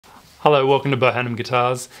Hello, welcome to Beau Hannam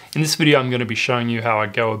Guitars. In this video I'm going to be showing you how I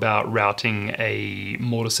go about routing a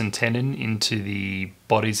mortise and tenon into the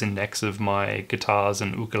bodies and necks of my guitars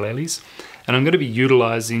and ukuleles. And I'm going to be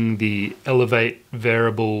utilizing the Elevate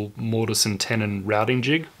variable mortise and tenon routing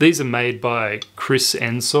jig. These are made by Chris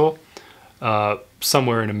Ensor,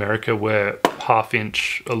 somewhere in America where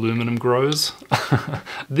half-inch aluminum grows.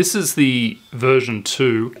 This is the version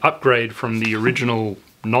 2 upgrade from the original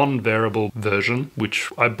non-variable version,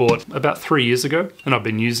 which I bought about 3 years ago, and I've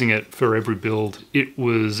been using it for every build. It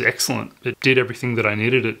was excellent. It did everything that I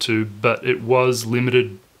needed it to, but it was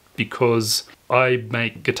limited because I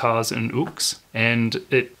make guitars and uks, and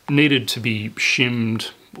it needed to be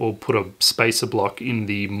shimmed or put a spacer block in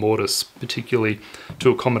the mortise, particularly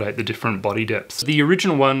to accommodate the different body depths. The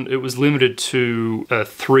original one, it was limited to a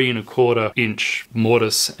 3¼ inch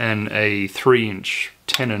mortise and a 3-inch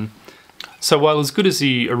tenon. So while as good as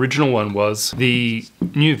the original one was, the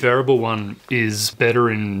new variable one is better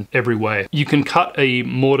in every way. You can cut a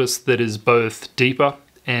mortise that is both deeper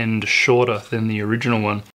and shorter than the original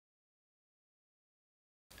one.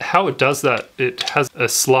 How it does that, it has a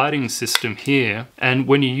sliding system here, and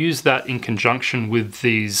when you use that in conjunction with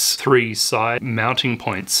these 3 side mounting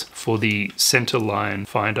points for the center line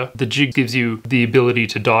finder, the jig gives you the ability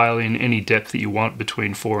to dial in any depth that you want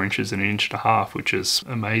between 4 inches and 1.5 inches, which is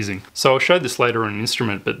amazing. So I'll show this later on an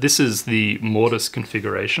instrument, but this is the mortise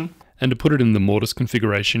configuration. And to put it in the mortise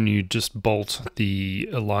configuration, you just bolt the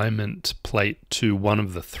alignment plate to one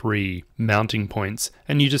of the 3 mounting points,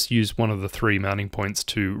 and you just use one of the 3 mounting points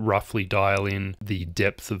to roughly dial in the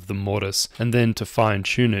depth of the mortise, and then to fine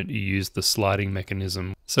tune it, you use the sliding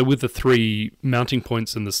mechanism. So with the 3 mounting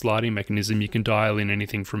points and the sliding mechanism, you can dial in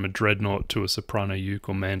anything from a dreadnought to a soprano uke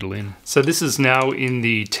or mandolin. So this is now in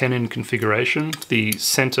the tenon configuration. The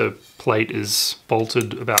center plate is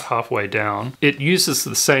bolted about halfway down. It uses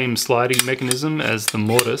the same sliding mechanism as the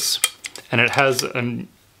mortise, and it has a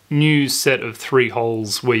new set of 3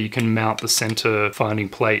 holes where you can mount the center finding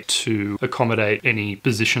plate to accommodate any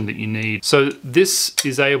position that you need. So this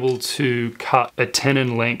is able to cut a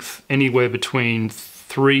tenon length anywhere between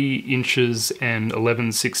 3 inches and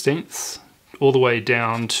 11/16, all the way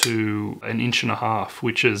down to 1.5 inches,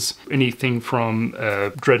 which is anything from a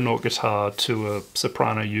dreadnought guitar to a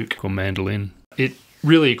soprano uke or mandolin. It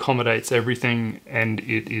really accommodates everything, and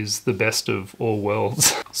it is the best of all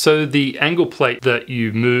worlds. So the angle plate that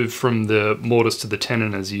you move from the mortise to the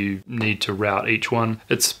tenon as you need to route each one,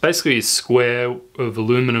 it's basically a square of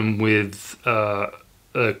aluminum with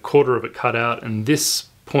a quarter of it cut out, and this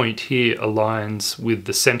point here aligns with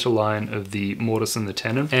the center line of the mortise and the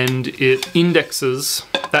tenon, and it indexes,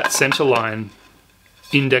 that center line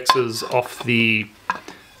indexes off the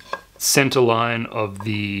center line of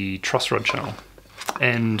the truss rod channel,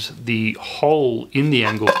 and the hole in the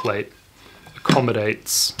angle plate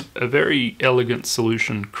accommodates a very elegant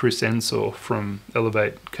solution Chris Ensor from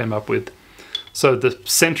Elevate came up with. So the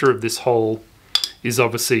center of this hole is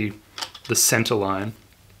obviously the center line,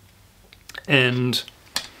 and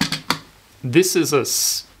this is a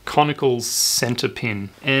conical center pin,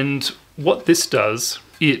 and what this does,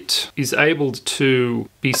 it is able to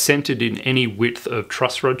be centered in any width of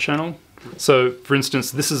truss rod channel. So for instance,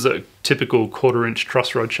 this is a typical 1/4 inch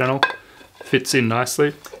truss rod channel, fits in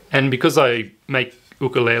nicely. And because I make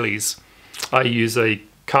ukuleles, I use a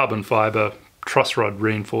carbon fiber truss rod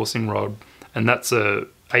reinforcing rod, and that's a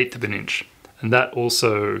 1/8 inch, and that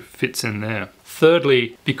also fits in there.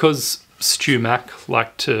 Thirdly, because Stu Mac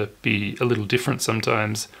like to be a little different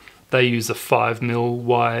sometimes, they use a 5mm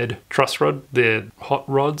wide truss rod. They're hot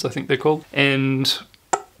rods, I think they're called, and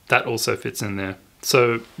that also fits in there.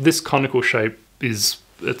 So this conical shape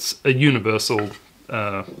it's a universal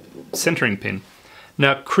centering pin.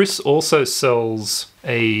 Now Chris also sells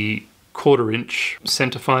a 1/4 inch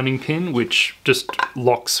center finding pin, which just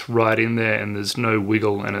locks right in there and there's no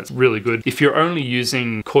wiggle, and it's really good. If you're only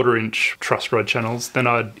using 1/4 inch truss rod channels, then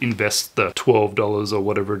I'd invest the $12 or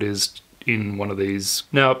whatever it is in one of these.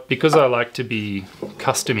 Now, because I like to be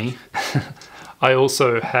customy, I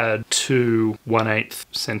also had 2 1/8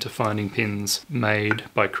 center finding pins made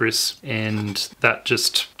by Chris, and that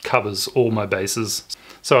just covers all my bases.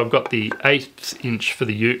 So I've got the 1/8 inch for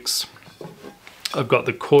the ukes, I've got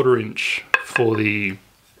the 1/4 inch for the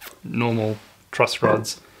normal truss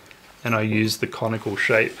rods, and I use the conical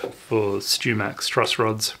shape for Stu Mac's truss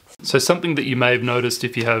rods. So something that you may have noticed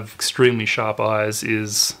if you have extremely sharp eyes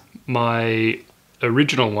is my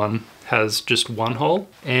original one has just 1 hole,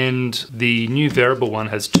 and the new variable one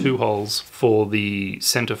has 2 holes for the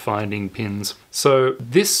center finding pins. So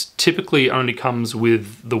this typically only comes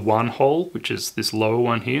with the 1 hole, which is this lower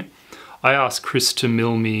one here. I asked Chris to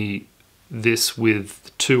mill me this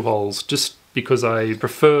with 2 holes, just because I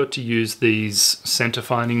prefer to use these center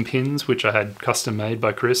finding pins, which I had custom made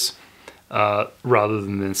by Chris, rather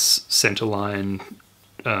than this center line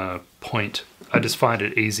point. I just find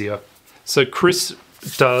it easier. So Chris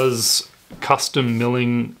does custom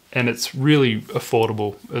milling, and it's really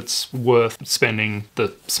affordable. It's worth spending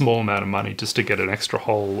the small amount of money just to get an extra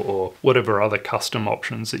hole or whatever other custom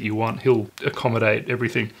options that you want. He'll accommodate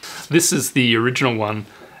everything. This is the original one,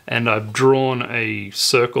 and I've drawn a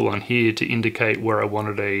circle on here to indicate where I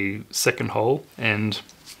wanted a second hole, and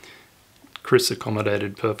Chris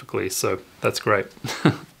accommodated perfectly, so that's great.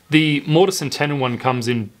 The Mortise and Tenon one comes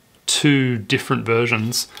in 2 different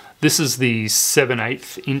versions. This is the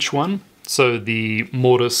 7/8 inch one. So the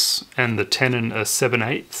Mortise and the Tenon are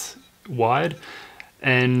 7/8 wide,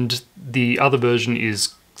 and the other version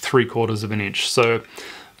is 3/4 of an inch. So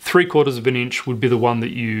 3/4 of an inch would be the one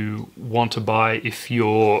that you want to buy if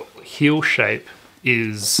your heel shape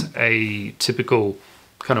is a typical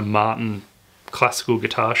kind of Martin classical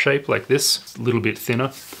guitar shape like this, a little bit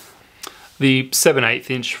thinner. The 7/8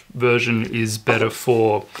 inch version is better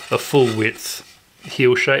for a full width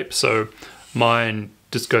heel shape, so mine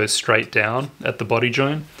just goes straight down at the body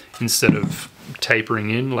joint instead of tapering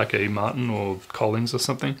in like a Martin or Collins or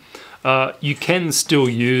something. You can still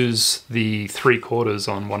use the 3/4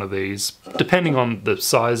 on one of these. Depending on the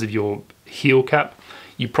size of your heel cap,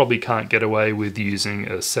 you probably can't get away with using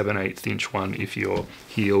a 7/8 inch one if your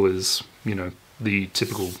heel is, you know, the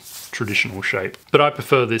typical traditional shape. But I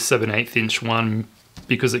prefer this 7/8 inch one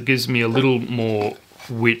because it gives me a little more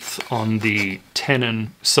width on the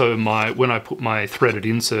tenon, so when I put my threaded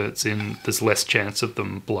inserts in, there's less chance of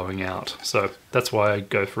them blowing out. So that's why I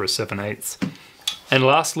go for a 7/8. And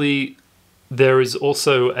lastly, there is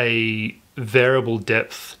also a variable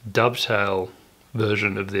depth dovetail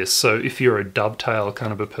version of this. So if you're a dovetail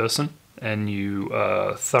kind of a person and you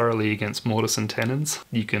are thoroughly against mortise and tenons,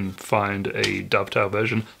 you can find a dovetail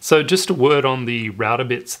version. So just a word on the router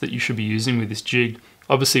bits that you should be using with this jig.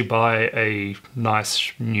 Obviously buy a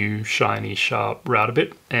nice, new, shiny, sharp router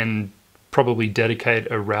bit and probably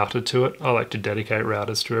dedicate a router to it. I like to dedicate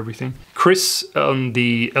routers to everything. Chris on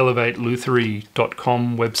the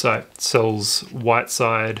elevatelutherie.com website sells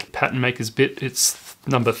Whiteside Pattern Maker's bit. It's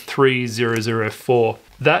number 3004.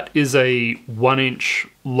 That is a 1 inch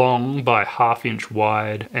long by 1/2 inch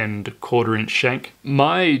wide and 1/4 inch shank.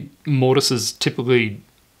 My mortises typically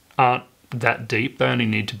aren't that deep. They only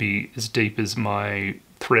need to be as deep as my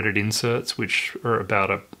threaded inserts, which are about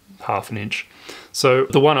a 1/2 inch. So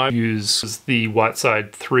the one I use is the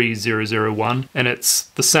Whiteside 3001, and it's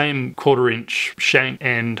the same 1/4 inch shank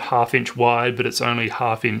and 1/2 inch wide, but it's only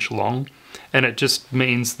 1/2 inch long. And it just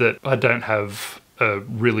means that I don't have a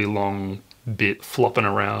really long bit flopping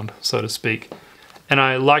around, so to speak. And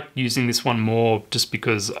I like using this one more just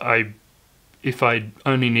because if I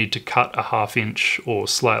only need to cut a 1/2 inch or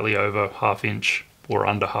slightly over 1/2 inch or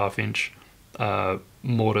under 1/2 inch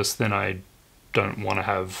mortise, then I don't want to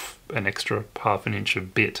have an extra 1/2 inch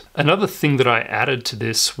of bit. Another thing that I added to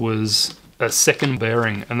this was a second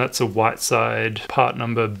bearing, and that's a Whiteside part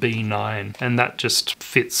number B9, and that just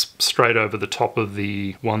fits straight over the top of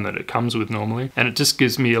the one that it comes with normally, and it just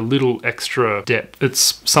gives me a little extra depth.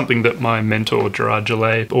 It's something that my mentor Gerard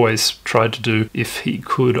Gillet always tried to do if he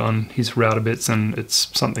could on his router bits, and it's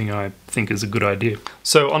something I think is a good idea.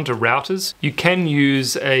 So onto routers. You can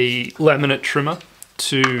use a laminate trimmer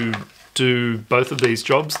to do both of these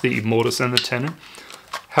jobs, the mortise and the tenon.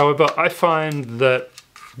 However, I find that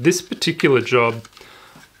this particular job,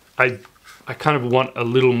 I kind of want a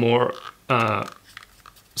little more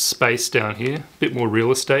space down here, a bit more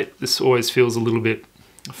real estate. This always feels a little bit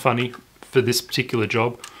funny for this particular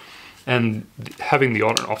job. And having the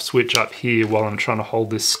on and off switch up here while I'm trying to hold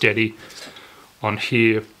this steady on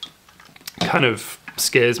here kind of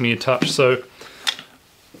scares me a touch. So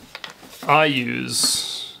I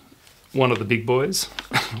use one of the big boys,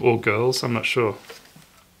 or girls, I'm not sure.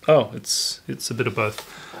 Oh, it's a bit of both.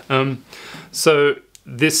 So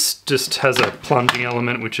this just has a plunging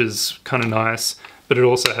element, which is kind of nice, but it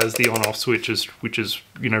also has the on-off switches, which is,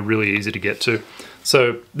 you know, really easy to get to.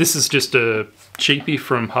 So this is just a cheapie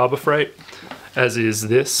from Harbor Freight, as is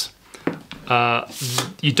this.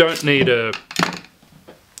 You don't need a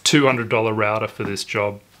 $200 router for this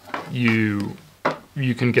job. You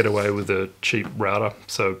can get away with a cheap router,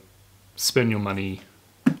 so spend your money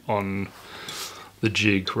on the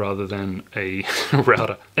jig rather than a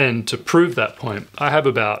router. And to prove that point, I have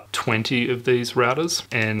about 20 of these routers,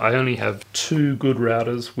 and I only have 2 good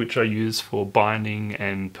routers which I use for binding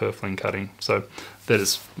and purfling cutting, so that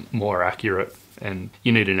is more accurate and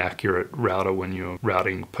you need an accurate router when you're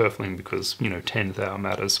routing purfling because, you know, 10th hour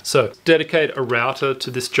matters. So dedicate a router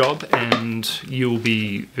to this job and you'll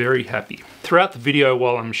be very happy. Throughout the video,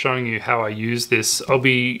 while I'm showing you how I use this, I'll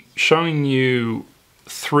be showing you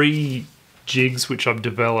 3 jigs which I've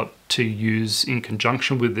developed to use in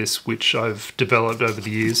conjunction with this, which I've developed over the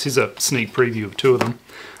years. Here's a sneak preview of 2 of them.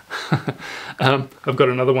 I've got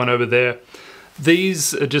another one over there.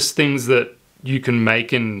 These are just things that you can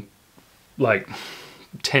make in like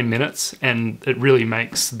 10 minutes, and it really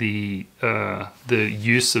makes the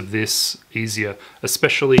use of this easier,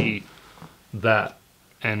 especially that,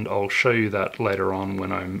 and I'll show you that later on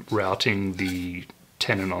when I'm routing the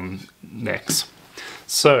tenon on necks.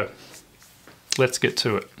 So let's get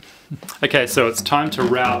to it. Okay, so it's time to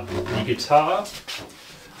route the guitar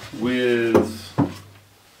with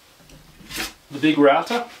the big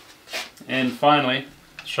router, and finally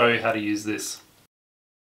show you how to use this.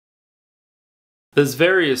 There's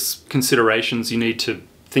various considerations you need to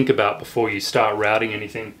think about before you start routing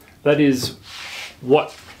anything. That is,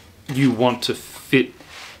 what you want to fit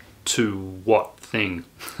to what thing.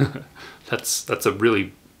 That's a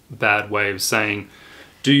really bad way of saying,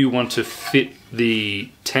 do you want to fit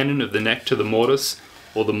the tenon of the neck to the mortise,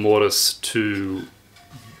 or the mortise to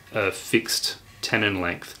a fixed tenon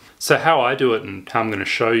length? So how I do it and how I'm going to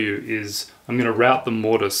show you is I'm going to route the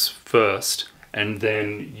mortise first and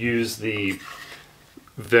then use the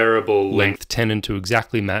variable length tenon to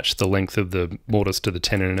exactly match the length of the mortise to the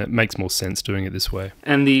tenon, and it makes more sense doing it this way.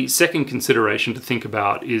 And the second consideration to think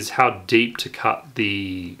about is how deep to cut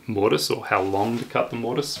the mortise, or how long to cut the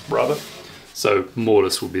mortise rather. So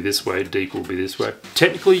mortise will be this way, deep will be this way.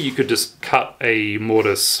 Technically you could just cut a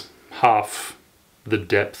mortise half the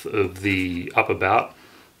depth of the upper bout.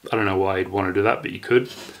 I don't know why you'd want to do that, but you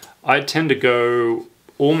could. I tend to go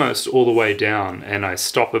almost all the way down and I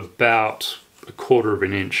stop about 1/4 of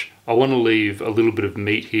an inch. I want to leave a little bit of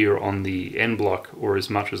meat here on the end block, or as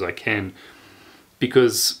much as I can,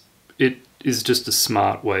 because it is just a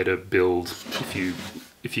smart way to build.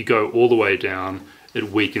 If you go all the way down,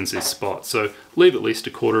 it weakens this spot. So leave at least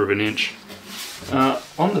 1/4 of an inch.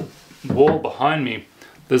 On the wall behind me,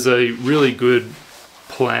 there's a really good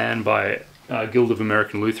plan by Guild of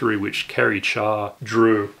American Lutherie, which Kerry Char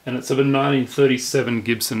drew, and it's of a 1937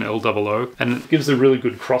 Gibson LOO, and it gives a really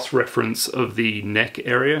good cross-reference of the neck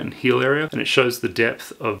area and heel area, and it shows the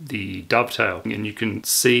depth of the dovetail, and you can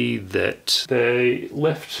see that they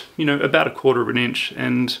left, you know, about 1/4 of an inch,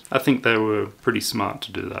 and I think they were pretty smart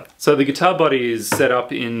to do that. So the guitar body is set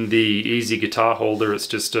up in the Easy Guitar Holder. It's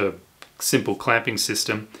just a simple clamping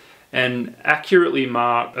system, and accurately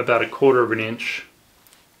mark about 1/4 of an inch,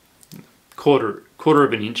 quarter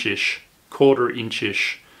of an inch-ish, 1/4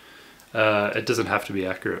 inch-ish. It doesn't have to be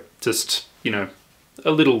accurate. Just, you know, a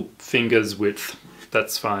little finger's width,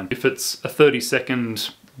 that's fine. If it's a 32nd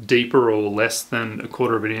deeper or less than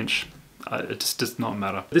 1/4 of an inch, it just does not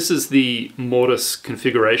matter. This is the mortise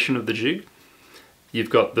configuration of the jig. You've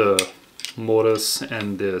got the mortise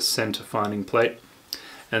and the center finding plate,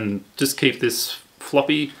 and just keep this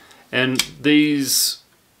floppy, and these,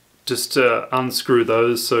 just unscrew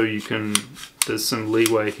those so you can, there's some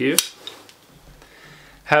leeway here.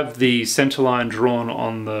 Have the center line drawn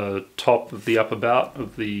on the top of the upper bout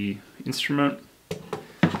of the instrument.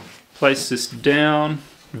 Place this down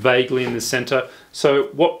vaguely in the center. So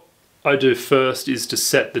what I do first is to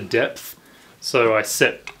set the depth. So I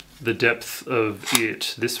set the depth of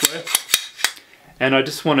it this way, and I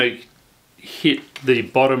just want to hit the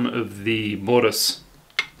bottom of the mortise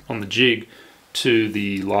on the jig to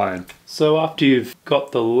the line. So after you've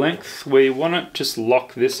got the length where you want it, just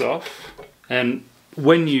lock this off, and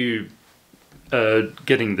when you are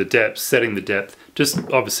getting the depth, setting the depth, just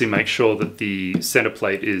obviously make sure that the center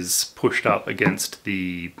plate is pushed up against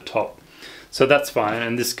the top. So that's fine,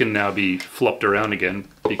 and this can now be flopped around again,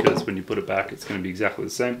 because when you put it back it's going to be exactly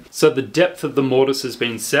the same. So the depth of the mortise has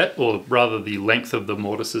been set, or rather the length of the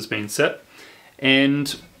mortise has been set,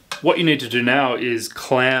 and what you need to do now is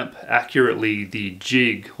clamp accurately the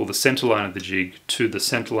jig, or the center line of the jig, to the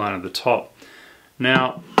center line of the top.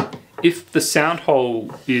 Now, if the sound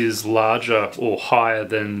hole is larger or higher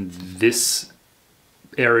than this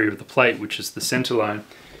area of the plate, which is the center line,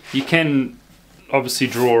 you can obviously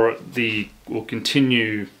draw the, or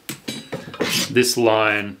continue this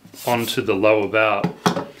line onto the lower bout,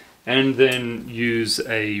 and then use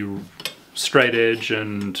a straight edge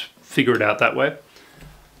and figure it out that way.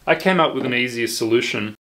 I came up with an easier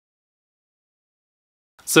solution.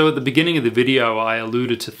 So at the beginning of the video I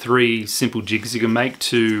alluded to 3 simple jigs you can make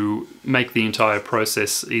to make the entire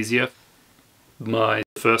process easier. My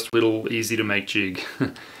first little easy to make jig.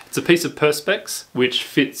 It's a piece of perspex which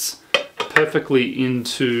fits perfectly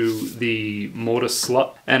into the mortise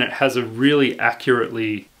slot, and it has a really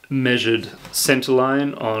accurately measured center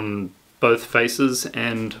line on both faces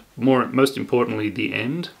and most importantly the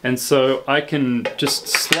end. And so I can just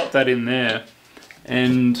slot that in there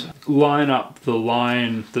and line up the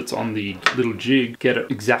line that's on the little jig, get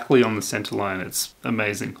it exactly on the center line. It's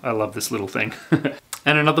amazing. I love this little thing.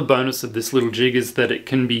 And another bonus of this little jig is that it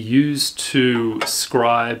can be used to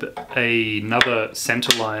scribe another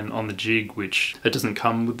center line on the jig, which it doesn't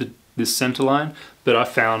come with this center line, but I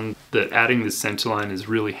found that adding this center line is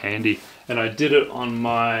really handy. And I did it on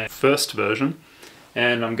my first version,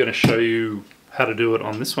 and I'm going to show you how to do it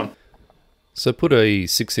on this one. So put a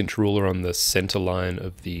 6-inch ruler on the center line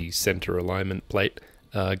of the center alignment plate,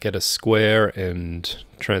 get a square and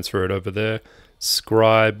transfer it over there,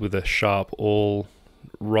 scribe with a sharp awl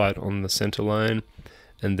right on the center line,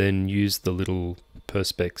 and then use the little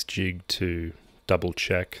perspex jig to double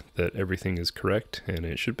check that everything is correct, and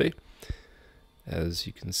it should be, as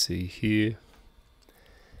you can see here.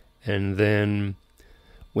 And then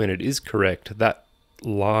when it is correct, that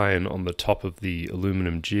line on the top of the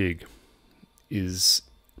aluminum jig is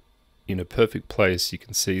in a perfect place, you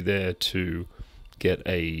can see there, to get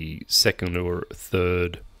a second or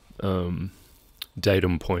third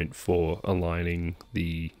datum point for aligning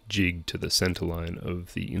the jig to the center line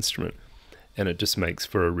of the instrument. And it just makes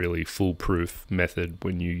for a really foolproof method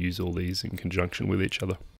when you use all these in conjunction with each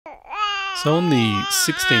other. So on the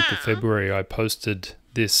 16th of February, I posted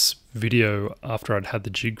this video after I'd had the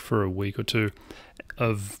jig for a week or two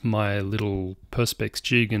of my little perspex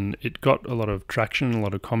jig, and it got a lot of traction, a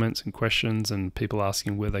lot of comments and questions, and people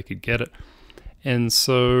asking where they could get it. And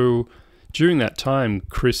so during that time,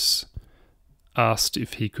 Chris asked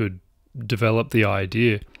if he could develop the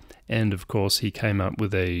idea, and of course he came up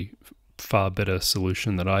with a far better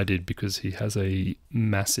solution than I did, because he has a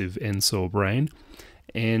massive end-saw brain,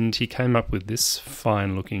 and he came up with this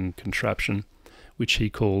fine looking contraption which he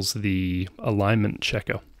calls the alignment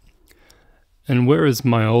checker. And whereas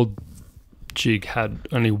my old jig had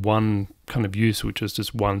only one kind of use, which was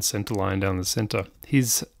just one center line down the center,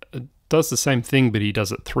 his does the same thing, but he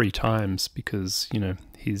does it 3 times because, you know,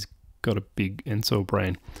 he's got a big end-saw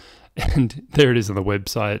brain. And there it is on the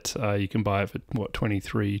website. You can buy it for, what,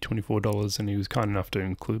 $23, $24, and he was kind enough to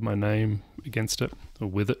include my name against it, or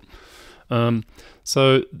with it.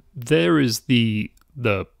 So there is the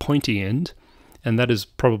pointy end, and that is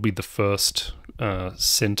probably the first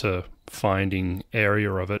center finding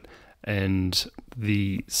area of it. And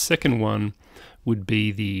the second one would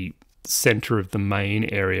be the center of the main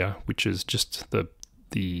area, which is just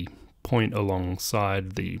the point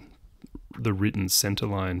alongside the written center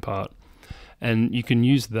line part. And you can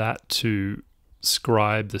use that to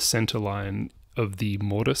scribe the center line of the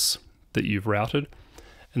mortise that you've routed.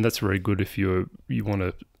 And that's very good if you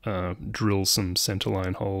want to drill some center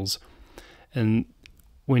line holes. And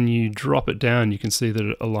when you drop it down, you can see that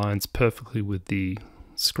it aligns perfectly with the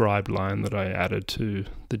scribed line that I added to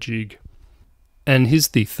the jig. And here's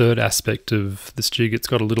the third aspect of this jig. It's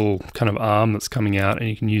got a little kind of arm that's coming out, and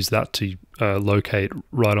you can use that to locate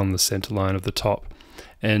right on the center line of the top.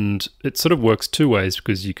 And it sort of works 2 ways,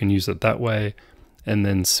 because you can use it that way and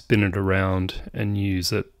then spin it around and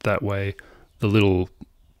use it that way. The little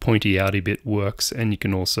pointy outy bit works, and you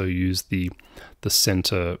can also use the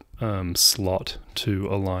center slot to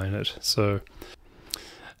align it. So,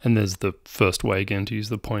 and there's the first way again to use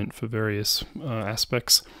the point for various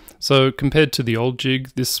aspects. So compared to the old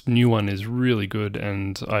jig, this new one is really good,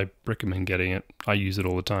 and I recommend getting it. I use it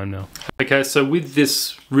all the time now. Okay, so with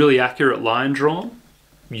this really accurate line drawn,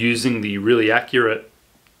 using the really accurate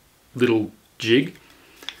little jig,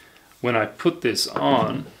 when I put this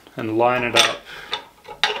on and line it up,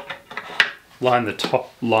 line the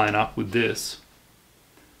top line up with this,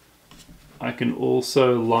 I can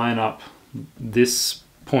also line up this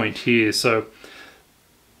point here. So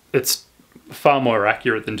it's far more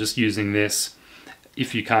accurate than just using this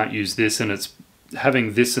if you can't use this, and it's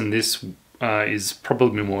having this and this is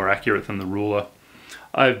probably more accurate than the ruler.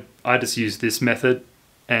 I just use this method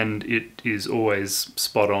and it is always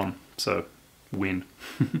spot on, so win.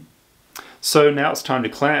 So now it's time to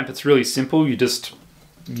clamp. It's really simple. You just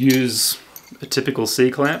use a typical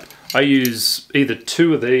C-clamp. I use either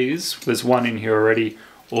 2 of these, there's one in here already,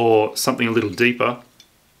 or something a little deeper.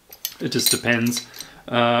 It just depends.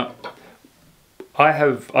 I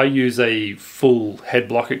use a full head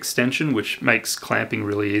block extension, which makes clamping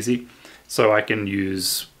really easy. So I can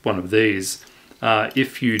use one of these.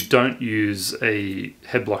 If you don't use a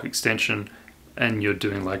head block extension and you're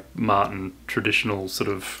doing like Martin traditional sort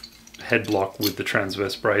of head block with the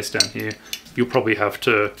transverse brace down here, you'll probably have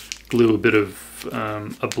to glue a bit of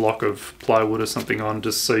a block of plywood or something on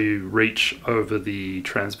just so you reach over the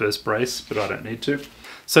transverse brace, but I don't need to.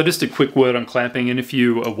 So just a quick word on clamping, and if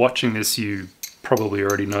you are watching this, you probably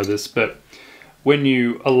already know this, but when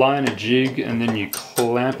you align a jig and then you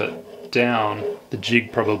clamp it down, the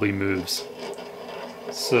jig probably moves.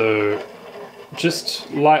 So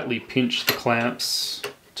just lightly pinch the clamps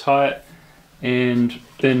tight and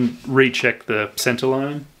then recheck the center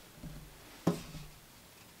line.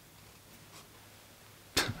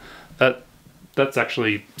 That's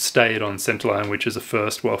actually stayed on center line, which is a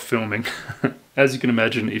first while filming. As you can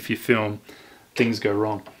imagine, if you film, things go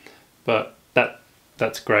wrong. But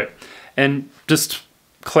that's great. And just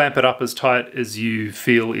clamp it up as tight as you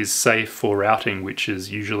feel is safe for routing, which is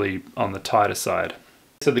usually on the tighter side.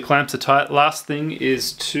 So the clamps are tight. Last thing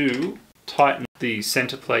is to tighten the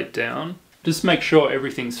center plate down. Just make sure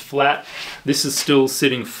everything's flat. This is still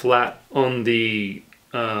sitting flat on the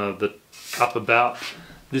upper bout.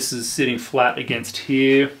 This is sitting flat against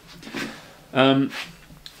here. Another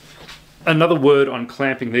word on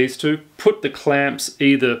clamping these two. Put the clamps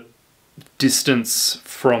either distance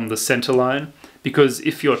from the center line, because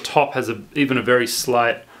if your top has even a very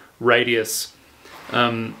slight radius,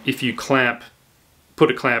 if you put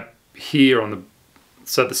a clamp here on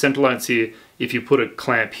so the center line's here, if you put a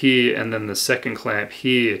clamp here and then the second clamp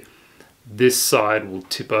here, this side will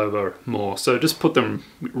tip over more. So just put them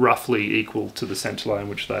roughly equal to the center line,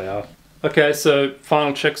 which they are. Okay, so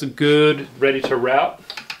final checks are good, ready to route.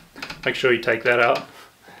 Make sure you take that out.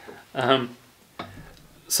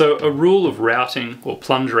 So a rule of routing, or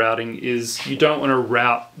plunge routing, is you don't want to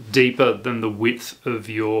route deeper than the width of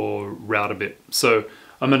your router bit. So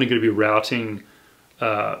I'm only going to be routing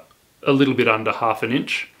a little bit under 1/2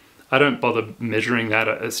 inch. I don't bother measuring that.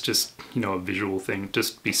 It's just, a visual thing.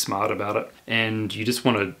 Just be smart about it. And you just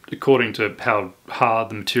want to, according to how hard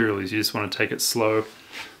the material is, you just want to take it slow.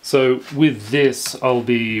 So with this,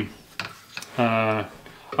 I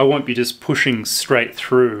won't be just pushing straight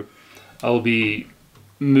through. I'll be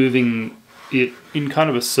moving it in kind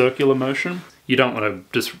of a circular motion. You don't want to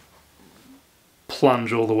just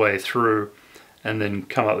plunge all the way through and then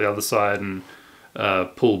come up the other side and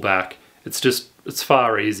pull back. It's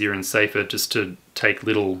far easier and safer just to take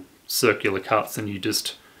little circular cuts, and you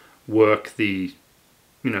just work the,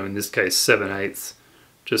 in this case 7/8,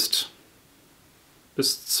 just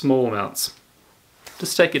small amounts.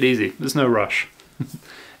 Just take it easy. There's no rush,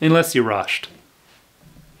 unless you're rushed.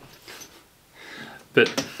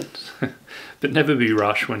 But never be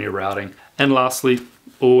rushed when you're routing. And lastly,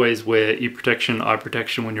 always wear ear protection, eye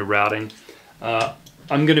protection when you're routing.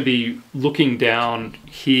 I'm going to be looking down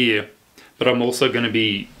here, but I'm also going to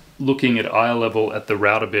be looking at eye level at the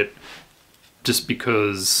router bit, just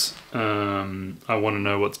because I want to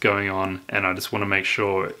know what's going on, and I just want to make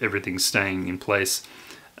sure everything's staying in place.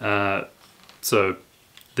 So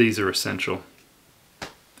these are essential.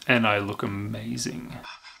 And I look amazing.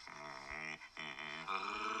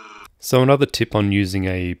 So another tip on using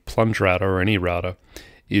a plunge router or any router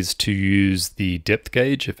is to use the depth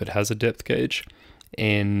gauge if it has a depth gauge,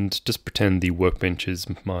 and just pretend the workbench is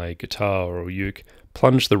my guitar or uke.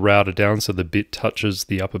 Plunge the router down so the bit touches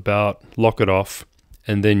the upper bout, lock it off,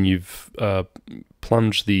 and then you've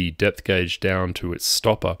plunged the depth gauge down to its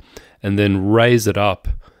stopper, and then raise it up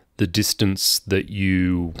the distance that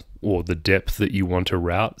or the depth that you want to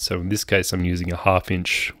route. So in this case I'm using a 1/2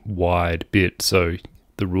 inch wide bit, so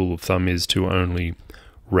the rule of thumb is to only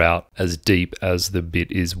route as deep as the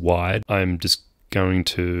bit is wide. I'm just going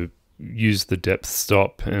to use the depth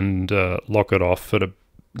stop and lock it off at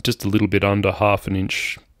just a little bit under 1/2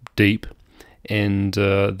 inch deep, and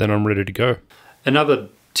then I'm ready to go. Another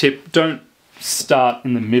tip, don't start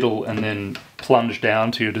in the middle and then plunge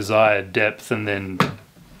down to your desired depth and then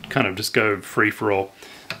kind of just go free for all.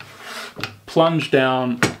 Plunge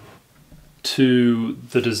down to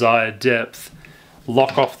the desired depth,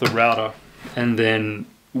 lock off the router, and then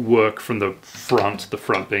work from the front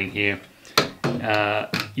being here.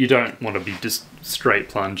 You don't want to be just straight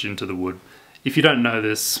plunge into the wood. If you don't know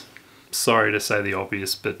this, sorry to say the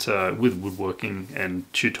obvious, but with woodworking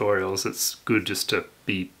and tutorials, it's good just to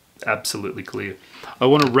be absolutely clear. I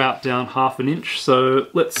want to route down 1/2 inch, so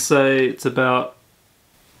let's say it's about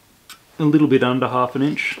a little bit under 1/2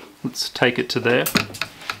 inch. Let's take it to there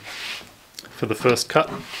for the first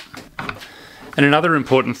cut. And another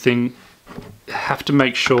important thing, you have to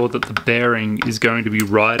make sure that the bearing is going to be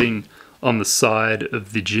riding on the side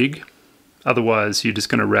of the jig. Otherwise, you're just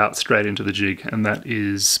going to route straight into the jig, and that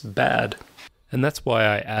is bad. And that's why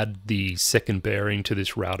I add the second bearing to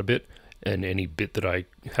this router bit. and any bit that I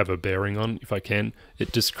have a bearing on, if I can.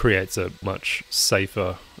 It just creates a much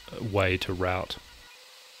safer way to route.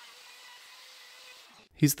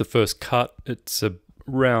 Here's the first cut. It's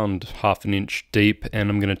around 1/2 inch deep, and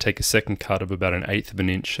I'm going to take a second cut of about 1/8 of an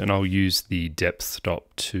inch, and I'll use the depth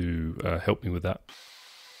stop to help me with that.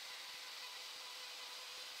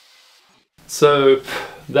 So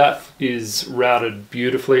that is routed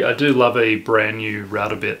beautifully. I do love a brand new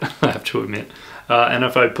router bit, I have to admit. And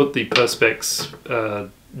if I put the Perspex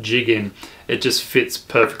jig in, it just fits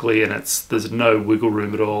perfectly, and there's no wiggle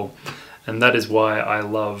room at all. And that is why I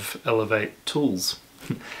love Elevate tools.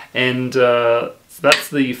 And that's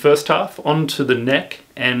the first half. On to the neck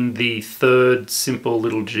and the third simple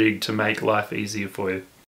little jig to make life easier for you.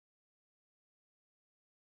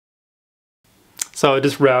 So I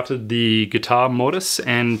just routed the guitar mortise,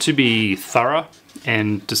 and to be thorough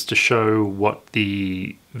and just to show what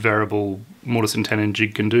the variable mortise and tenon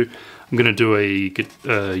jig can do, I'm going to do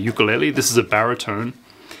a ukulele. This is a baritone,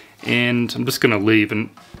 and I'm just going to leave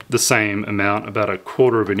the same amount, about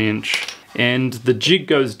 1/4 of an inch. And the jig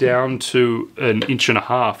goes down to 1.5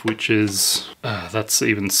 inches, which is, that's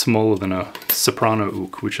even smaller than a soprano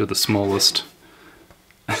uk, which are the smallest.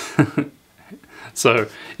 So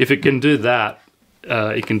if it can do that,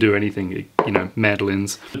 it can do anything, you know,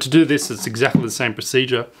 mandolins. To do this, it's exactly the same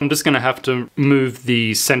procedure. I'm just going to have to move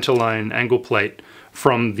the centerline angle plate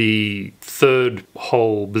from the 3rd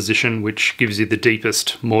hole position, which gives you the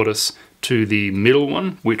deepest mortise, to the middle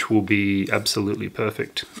one, which will be absolutely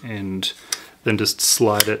perfect, and then just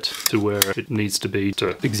slide it to where it needs to be to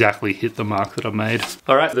exactly hit the mark that I've made.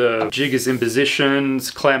 Alright, the jig is in position,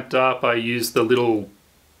 it's clamped up. I use the little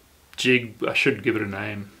jig, I should give it a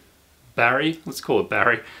name. Barry, let's call it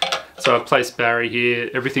Barry. So I've placed Barry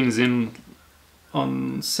here, everything's in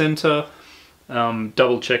on center,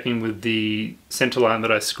 double checking with the center line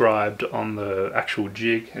that I scribed on the actual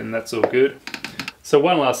jig, and that's all good. So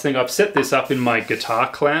one last thing, I've set this up in my guitar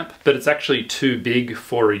clamp, but it's actually too big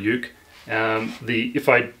for a uke. If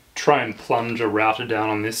I try and plunge a router down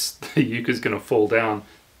on this, the uke is going to fall down.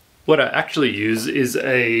 What I actually use is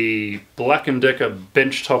a Black & Decker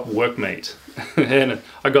benchtop workmate. And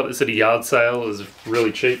I got this at a yard sale, it was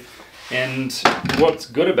really cheap. And what's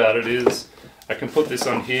good about it is I can put this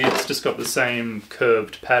on here, it's just got the same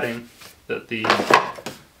curved padding that the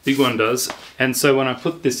big one does. And so when I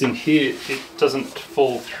put this in here, it doesn't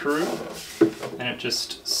fall through, and it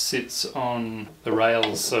just sits on the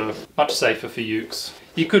rails, so much safer for ukes.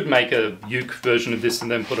 You could make a uke version of this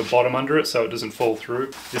and then put a bottom under it so it doesn't fall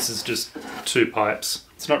through. This is just 2 pipes.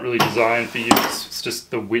 It's not really designed for ukes, it's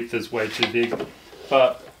just the width is way too big.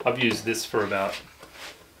 But I've used this for about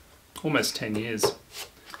almost 10 years.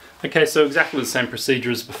 Okay, so exactly the same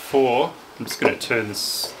procedure as before. I'm just going to turn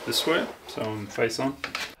this way, so I'm face on.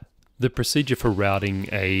 The procedure for routing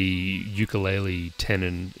a ukulele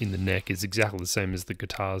tenon in the neck is exactly the same as the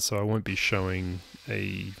guitars, so I won't be showing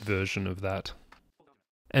a version of that.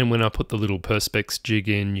 And when I put the little Perspex jig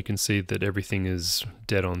in, you can see that everything is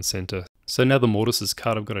dead on center. So now the mortise is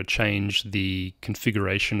cut, I've got to change the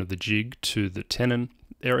configuration of the jig to the tenon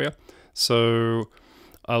area. So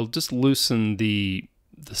I'll just loosen the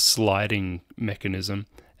sliding mechanism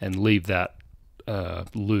and leave that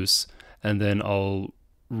loose, and then I'll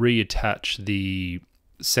reattach the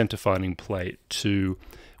center finding plate to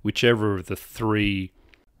whichever of the 3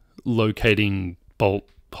 locating bolt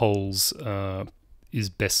holes is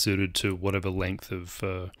best suited to whatever length of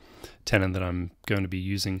tenon that I'm going to be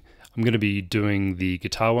using. I'm going to be doing the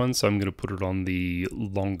guitar one, so I'm going to put it on the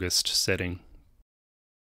longest setting.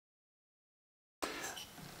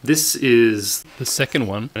 This is the second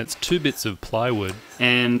one, and it's 2 bits of plywood.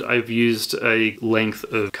 And I've used a length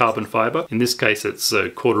of carbon fiber. In this case, it's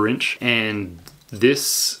 1/4 inch. And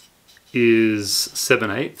this is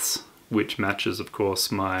 7/8, which matches, of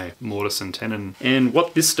course, my mortise and tenon. And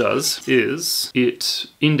what this does is it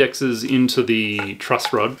indexes into the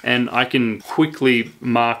truss rod, and I can quickly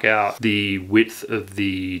mark out the width of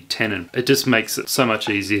the tenon. It just makes it so much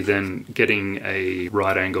easier than getting a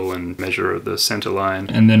right angle and measure of the center line,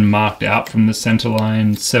 and then marked out from the center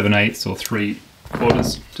line 7/8 or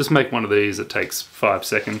 3/4. Just make one of these, it takes 5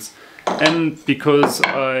 seconds. And because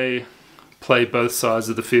I play both sides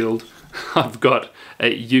of the field, I've got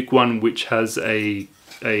a uke one which has a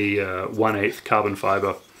 1/8 carbon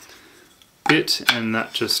fiber bit, and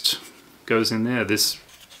that just goes in there. This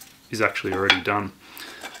is actually already done.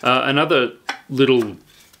 Another little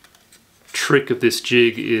trick of this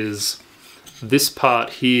jig is this part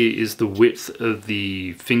here is the width of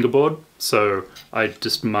the fingerboard. So I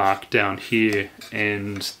just mark down here,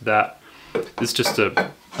 and that is just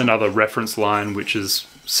another reference line which is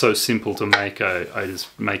so simple to make, I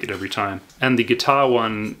just make it every time. And the guitar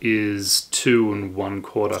one is 2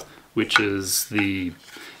 1/4, which is the,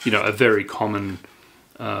 a very common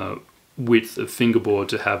width of fingerboard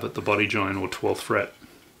to have at the body joint or 12th fret.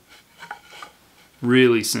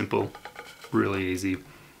 Really simple, really easy,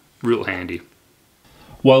 real handy.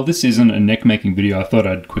 While this isn't a neck making video, I thought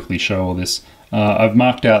I'd quickly show all this. I've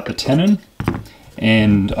marked out the tenon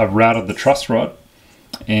and I've routed the truss rod,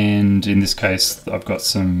 and in this case I've got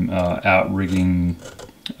some out-rigging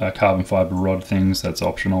carbon fiber rod things. That's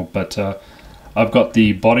optional, but I've got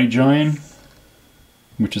the body joint,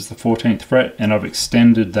 which is the 14th fret, and I've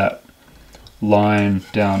extended that line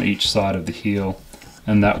down each side of the heel,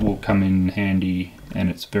 and that will come in handy,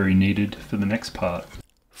 and it's very needed for the next part.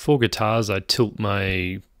 For guitars, I tilt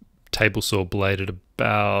my table saw blade at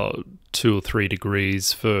about 2 or 3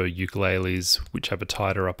 degrees. For ukuleles, which have a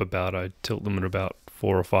tighter upper bout, I tilt them at about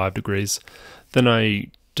 4 or 5 degrees. Then I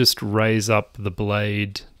just raise up the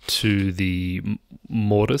blade to the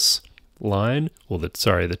mortise line, or the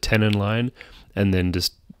tenon line, and then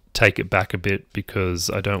just take it back a bit because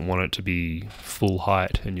I don't want it to be full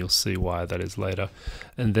height, and you'll see why that is later.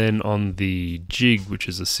 And then on the jig, which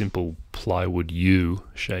is a simple plywood U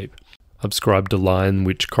shape, I've scribed a line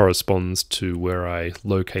which corresponds to where I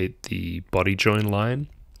locate the body joint line,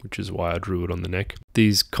 which is why I drew it on the neck.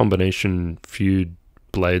 These combination feud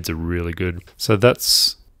blades are really good. So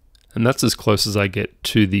that's as close as I get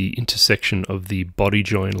to the intersection of the body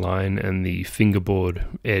joint line and the fingerboard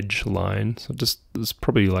edge line. So there's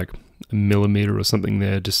probably like a millimeter or something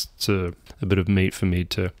there, just a bit of meat for me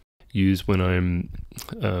to use when I'm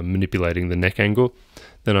manipulating the neck angle.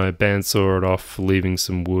 Then I bandsaw it off, leaving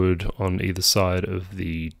some wood on either side of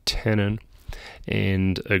the tenon.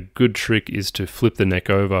 And a good trick is to flip the neck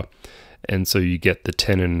over, and so you get the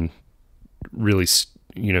tenon really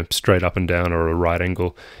straight up and down or a right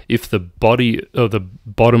angle. If the body or the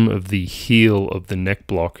bottom of the heel of the neck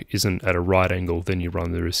block isn't at a right angle, then you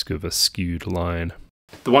run the risk of a skewed line.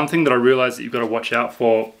 The one thing that I realized that you've got to watch out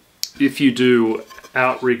for, if you do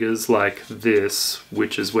outriggers like this,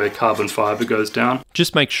 which is where carbon fiber goes down,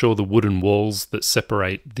 just make sure the wooden walls that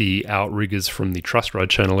separate the outriggers from the truss rod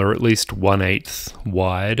channel are at least 1/8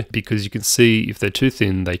 wide, because you can see if they're too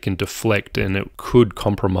thin they can deflect and it could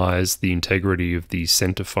compromise the integrity of the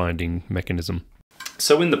center finding mechanism.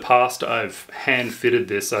 So in the past I've hand fitted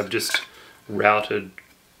this. I've just routed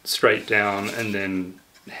straight down and then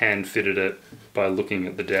hand fitted it by looking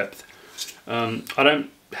at the depth. I don't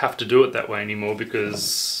have to do it that way anymore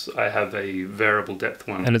because I have a variable depth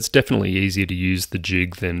one. And it's definitely easier to use the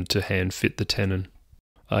jig than to hand fit the tenon.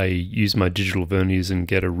 I use my digital verniers and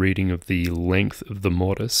get a reading of the length of the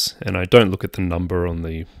mortise, and I don't look at the number on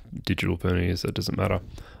the digital verniers, it doesn't matter.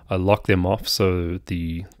 I lock them off so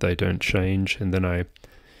they don't change, and then I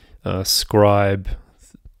scribe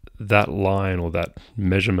that line or that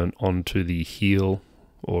measurement onto the heel,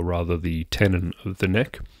 or rather the tenon of the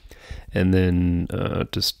neck, and then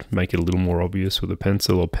just make it a little more obvious with a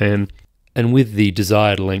pencil or pen. And with the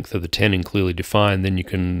desired length of the tenon clearly defined, then you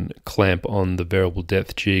can clamp on the variable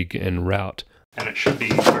depth jig and route. And it should be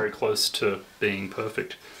very close to being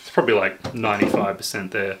perfect. It's probably like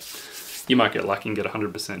 95% there. You might get lucky and get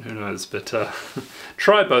 100%, who knows, but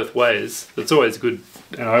try both ways. It's always good,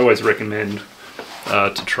 and I always recommend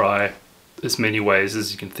to try as many ways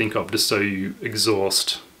as you can think of, just so you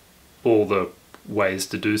exhaust all the ways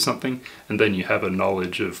to do something, and then you have a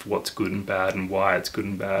knowledge of what's good and bad and why it's good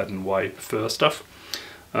and bad and why you prefer stuff.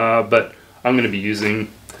 But I'm going to be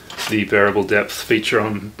using the variable depth feature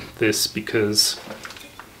on this because,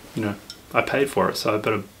 I paid for it, so I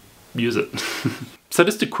better use it. So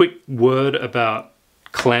just a quick word about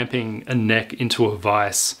clamping a neck into a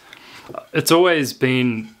vise. It's always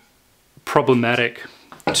been problematic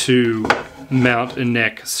to mount a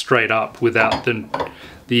neck straight up without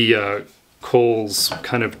the cauls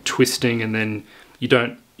kind of twisting, and then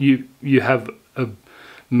you have a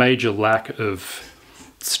major lack of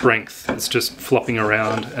strength. It's just flopping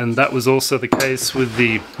around, and that was also the case with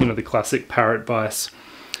the the classic parrot vise.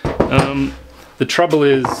 The trouble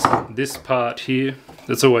is this part here,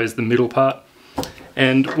 that's always the middle part,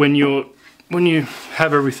 and when you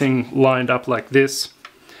have everything lined up like this,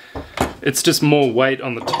 it's just more weight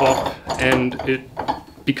on the top, and it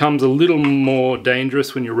becomes a little more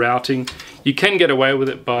dangerous when you're routing. You can get away with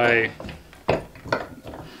it by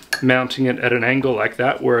mounting it at an angle like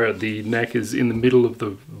that, where the neck is in the middle of the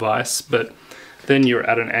vise, but then you're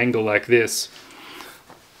at an angle like this.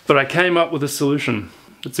 But I came up with a solution.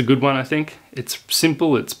 It's a good one, I think. It's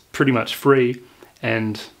simple, it's pretty much free,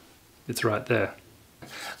 and it's right there.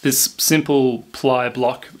 This simple ply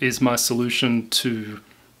block is my solution to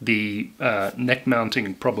the neck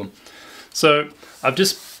mounting problem. So I've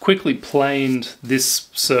just quickly planed this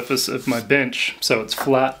surface of my bench so it's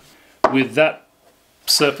flat. With that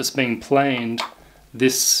surface being planed,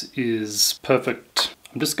 this is perfect.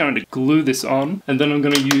 I'm just going to glue this on, and then I'm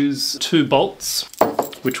going to use 2 bolts,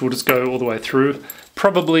 which will just go all the way through.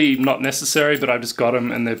 Probably not necessary, but I've just got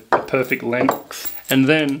them and they're a perfect length. And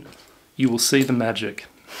then you will see the magic.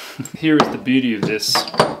 Here is the beauty of this.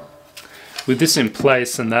 With this in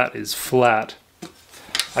place and that is flat,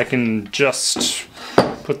 I can just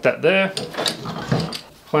put that there,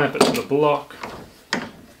 clamp it to the block,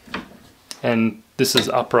 and this is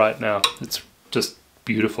upright now. It's just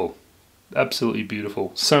beautiful. Absolutely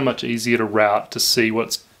beautiful. So much easier to route, to see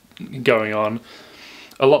what's going on.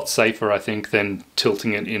 A lot safer, I think, than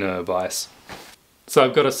tilting it in a vise. So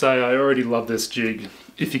I've got to say, I already love this jig.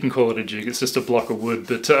 If you can call it a jig, it's just a block of wood,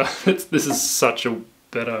 but this is such a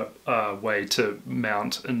better way to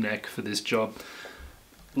mount a neck for this job.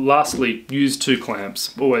 Lastly, use 2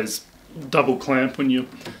 clamps. Always double clamp when you're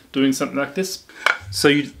doing something like this. So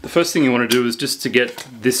the first thing you want to do is just to get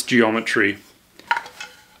this geometry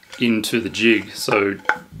into the jig. So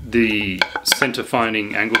the center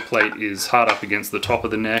finding angle plate is hard up against the top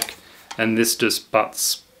of the neck, and this just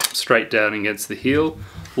butts straight down against the heel.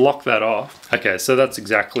 Lock that off. Okay, so that's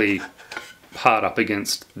exactly hard up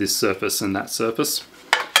against this surface and that surface.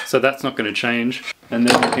 So that's not going to change. And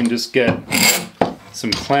then we can just get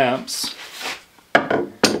some clamps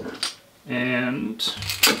and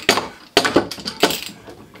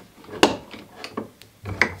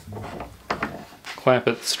clamp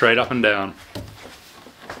it straight up and down.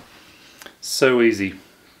 So easy.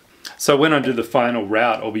 So when I do the final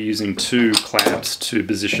route, I'll be using 2 clamps to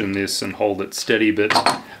position this and hold it steady, but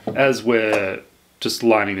as we're just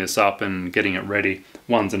lining this up and getting it ready,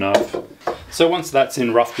 1's enough. So once that's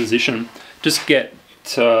in rough position, just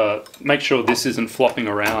make sure this isn't flopping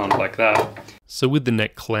around like that. So with the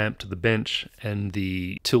neck clamped to the bench and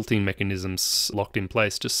the tilting mechanisms locked in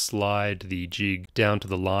place, just slide the jig down to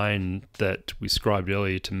the line that we scribed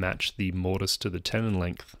earlier to match the mortise to the tenon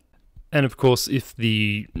length. And of course, if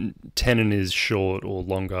the tenon is short or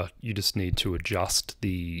longer, you just need to adjust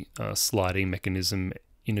the sliding mechanism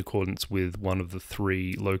in accordance with one of the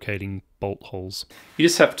 3 locating bolt holes. You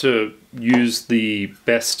just have to use the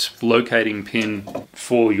best locating pin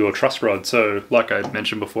for your truss rod. So like I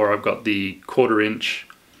mentioned before, I've got the 1/4 inch,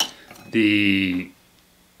 the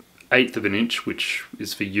 1/8 of an inch, which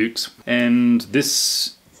is for ukes, and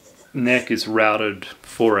this neck is routed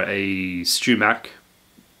for a StewMac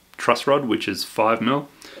truss rod, which is 5mm.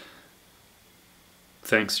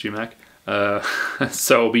 Thanks, StewMac.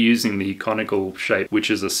 So I'll be using the conical shape,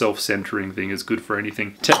 which is a self-centering thing, is good for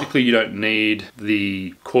anything. Technically you don't need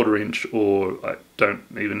the 1/4 inch, or I don't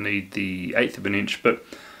even need the 1/8 of an inch, but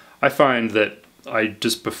I find that I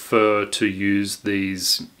just prefer to use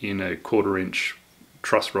these in a 1/4 inch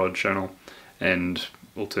truss rod channel, and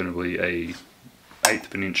alternatively a 1/8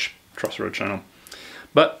 of an inch truss rod channel.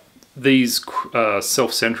 But these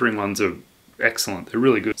self-centering ones are excellent, they're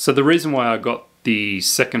really good. So the reason why I got the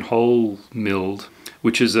 2nd hole milled,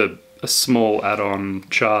 which is a small add-on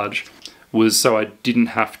charge, was so I didn't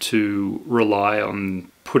have to rely on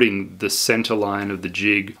putting the center line of the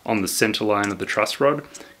jig on the center line of the truss rod,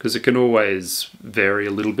 because it can always vary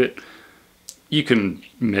a little bit. You can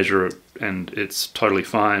measure it and it's totally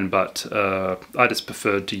fine, but I just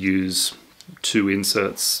preferred to use 2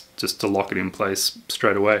 inserts just to lock it in place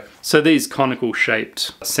straight away. So these conical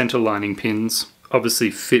shaped center lining pins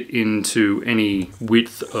obviously fit into any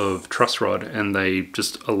width of truss rod, and they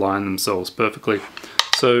just align themselves perfectly.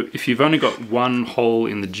 So if you've only got 1 hole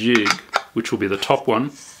in the jig, which will be the top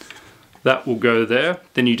one, that will go there.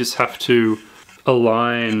 Then you just have to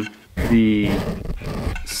align the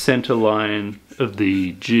center line of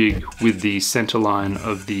the jig with the center line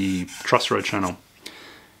of the truss rod channel.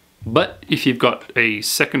 But if you've got a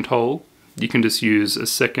 2nd hole, you can just use a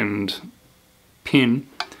 2nd pin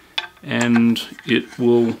and it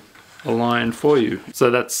will align for you. So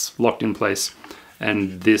that's locked in place,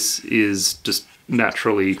 and this is just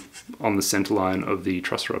naturally on the center line of the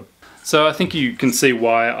truss rod. So I think you can see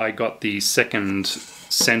why I got the 2nd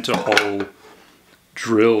center hole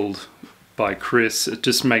drilled by Chris. It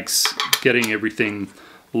just makes getting everything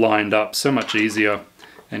lined up so much easier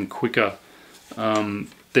and quicker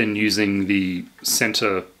than using the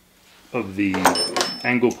center of the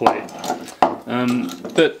angle plate.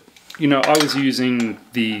 But you know, I was using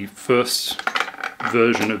the first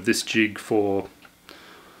version of this jig for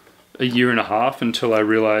a 1.5 years until I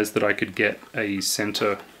realized that I could get a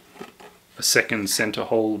 2nd center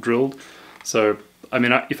hole drilled. So I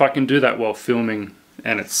mean, if I can do that while filming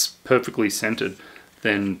and it's perfectly centered,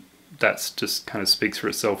 then that's just kind of speaks for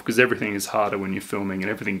itself, because everything is harder when you're filming and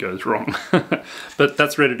everything goes wrong. But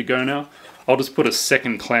that's ready to go now. I'll just put a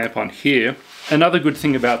second clamp on here. Another good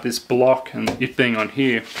thing about this block and it being on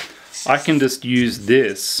here, I can just use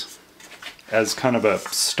this as kind of a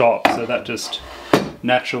stop, so that just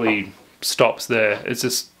naturally stops there.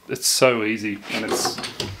 It's so easy, and it's,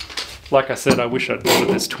 like I said, I wish I'd thought of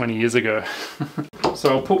this 20 years ago. So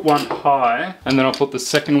I'll put one high, and then I'll put the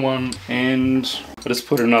second one, and I'll just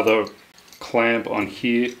put another clamp on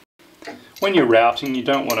here. When you're routing, you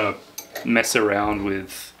don't want to mess around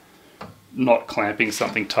with not clamping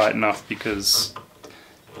something tight enough, because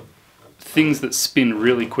things that spin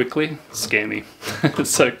really quickly scare me.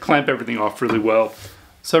 So clamp everything off really well.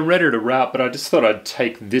 So I'm ready to route, but I just thought I'd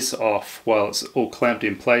take this off while it's all clamped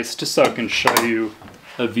in place, just so I can show you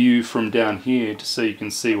a view from down here, just so you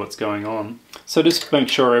can see what's going on. So just make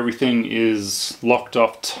sure everything is locked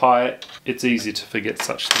off tight. It's easy to forget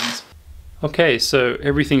such things. Okay, so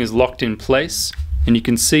everything is locked in place, and you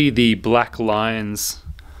can see the black lines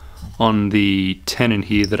on the tenon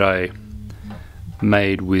here that I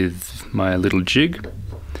made with my little jig.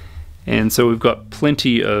 And so we've got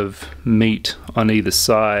plenty of meat on either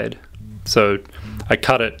side. So I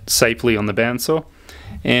cut it safely on the bandsaw,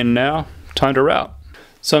 and now time to route.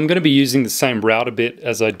 So I'm going to be using the same router bit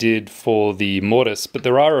as I did for the mortise, but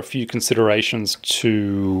there are a few considerations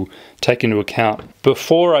to take into account.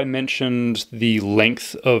 Before, I mentioned the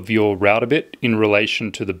length of your router bit in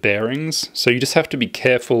relation to the bearings. So you just have to be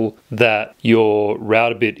careful that your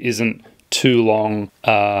router bit isn't too long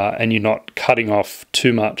and you're not cutting off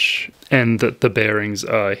too much, and that the bearings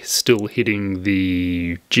are still hitting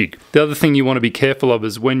the jig. The other thing you want to be careful of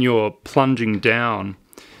is when you're plunging down,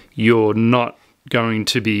 you're not going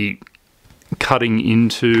to be cutting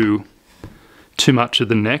into too much of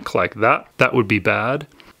the neck like that. That would be bad.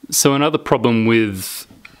 So another problem with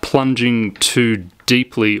plunging too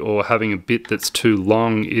deeply or having a bit that's too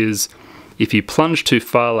long is if you plunge too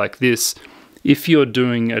far like this, if you're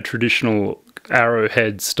doing a traditional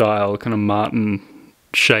arrowhead style kind of marten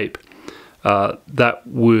shape, that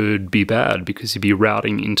would be bad because you'd be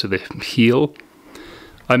routing into the heel.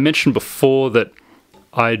 I mentioned before that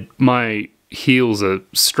my heels are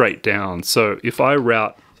straight down, so if I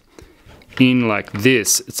route in like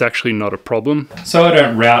this, it's actually not a problem. So I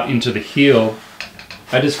don't route into the heel,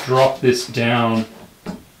 I just drop this down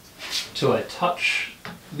till I touch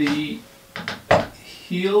the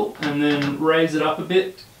heel and then raise it up a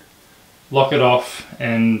bit, lock it off,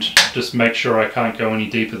 and just make sure I can't go any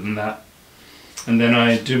deeper than that. And then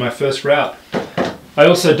I do my first route. I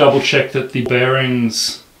also double check that the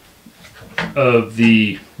bearings of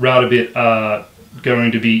the router bit are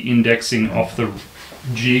going to be indexing off the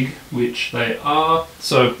jig, which they are,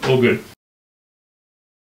 so all good.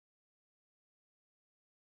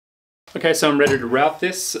 Okay, so I'm ready to route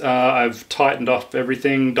this. I've tightened off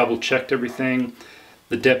everything, double checked everything.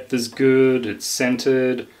 The depth is good, it's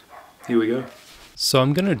centered. Here we go. So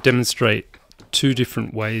I'm going to demonstrate two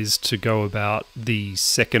different ways to go about the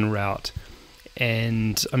second route,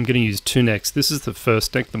 and I'm going to use two necks. This is the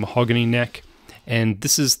first neck, the mahogany neck, and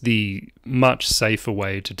this is the much safer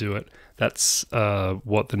way to do it. That's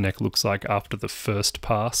what the neck looks like after the first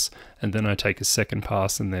pass, and then I take a second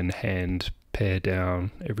pass and then hand pare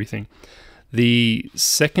down everything. The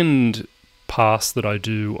second pass that I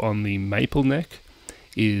do on the maple neck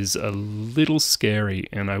is a little scary,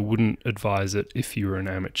 and I wouldn't advise it if you're an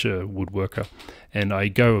amateur woodworker. And I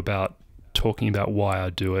go about talking about why I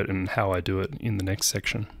do it and how I do it in the next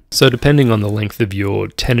section. So depending on the length of your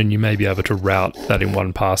tenon, you may be able to route that in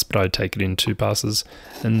one pass, but I take it in two passes.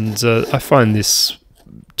 And I find this,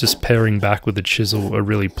 just paring back with a chisel, a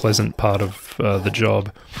really pleasant part of the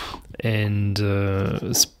job. And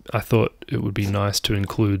I thought it would be nice to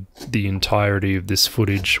include the entirety of this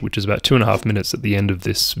footage, which is about 2.5 minutes at the end of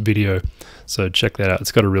this video. So check that out.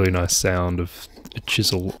 It's got a really nice sound of a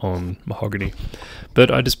chisel on mahogany.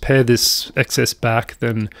 But I just pare this excess back.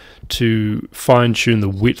 Then to fine tune the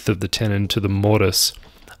width of the tenon to the mortise,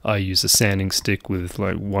 I use a sanding stick with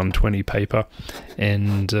like 120 paper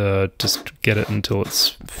and just get it until it's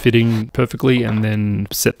fitting perfectly, and then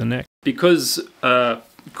set the neck. Because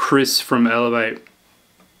Chris from Elevate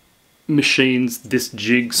machines this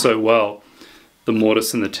jig so well, the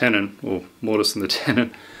mortise and the tenon, or mortise and the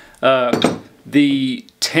tenon, the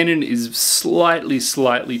tenon is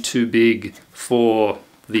slightly too big for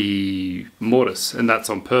the mortise, and that's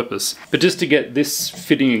on purpose. But just to get this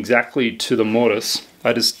fitting exactly to the mortise,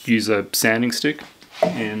 I just use a sanding stick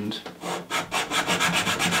and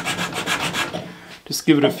just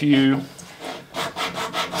give it a few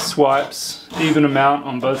swipes, even amount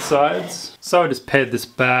on both sides. So I just pared this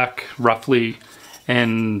back roughly,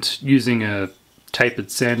 and using a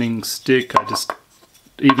tapered sanding stick, I just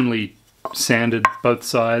evenly sanded both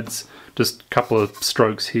sides. Just a couple of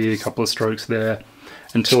strokes here, a couple of strokes there,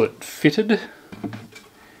 until it fitted.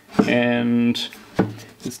 And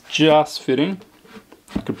it's just fitting.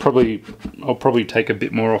 I'll probably take a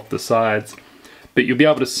bit more off the sides, but you'll be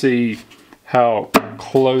able to see how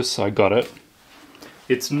close I got it.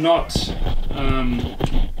 It's not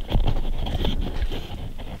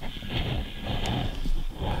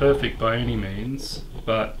perfect by any means,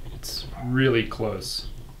 but it's really close.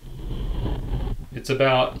 It's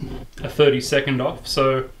about a 30-second off,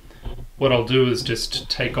 so what I'll do is just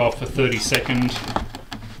take off a 30-second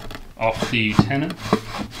off the tenon,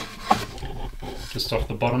 just off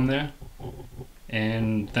the bottom there,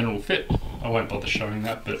 and then it'll fit. I won't bother showing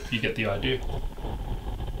that, but you get the idea.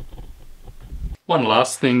 One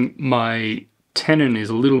last thing, my tenon is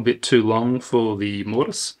a little bit too long for the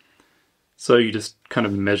mortise, so you just kind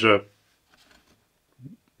of measure,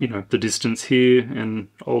 you know, the distance here, and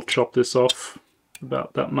I'll chop this off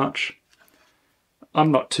about that much.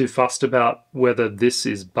 I'm not too fussed about whether this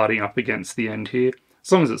is butting up against the end here.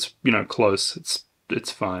 As long as it's, you know, close,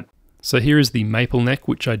 it's fine. So here is the maple neck,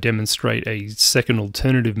 which I demonstrate a second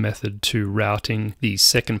alternative method to routing the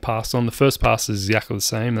second pass on. The first pass is exactly the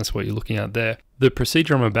same, that's what you're looking at there. The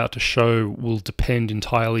procedure I'm about to show will depend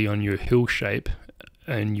entirely on your heel shape,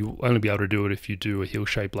 and you'll only be able to do it if you do a heel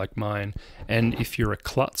shape like mine. And if you're a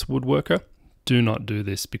klutz woodworker, do not do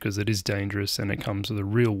this because it is dangerous and it comes with a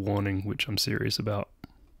real warning, which I'm serious about.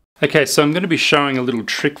 Okay, so I'm going to be showing a little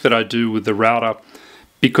trick that I do with the router.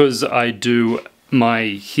 Because I do my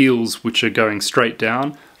heels which are going straight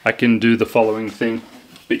down, I can do the following thing,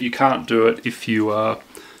 but you can't do it if you are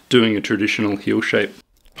doing a traditional heel shape.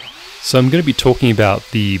 So I'm going to be talking about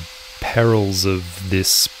the perils of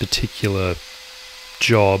this particular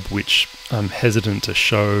job, which I'm hesitant to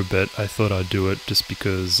show, but I thought I'd do it just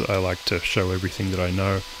because I like to show everything that I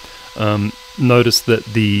know. Notice that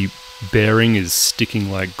the bearing is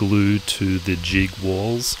sticking like glue to the jig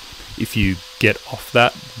walls. If you get off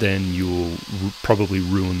that, then you'll probably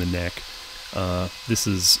ruin the neck. This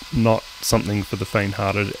is not something for the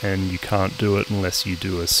faint-hearted, and you can't do it unless you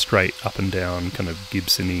do a straight up and down kind of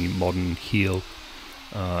Gibson-y modern heel,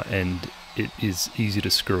 and it is easy to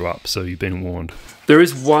screw up, so you've been warned. There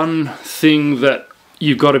is one thing that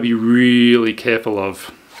you've got to be really careful of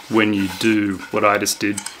when you do what I just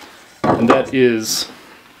did, and that is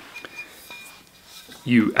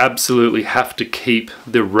you absolutely have to keep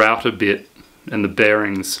the router bit and the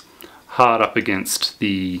bearings hard up against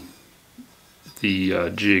the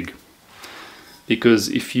jig, because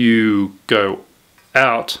if you go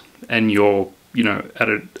out and you're, you know, at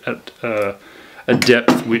a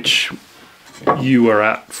depth which you are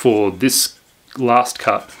at for this last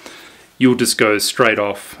cut, you'll just go straight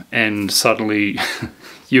off, and suddenly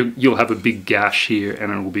you'll have a big gash here and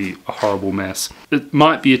it will be a horrible mess. It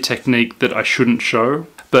might be a technique that I shouldn't show,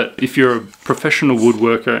 but if you're a professional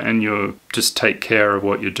woodworker and you just take care of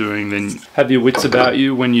what you're doing, then have your wits about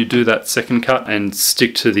you when you do that second cut and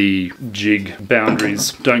stick to the jig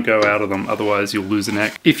boundaries. Don't go out of them, otherwise you'll lose a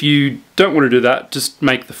neck. If you don't want to do that, just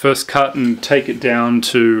make the first cut and take it down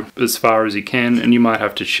to as far as you can, and you might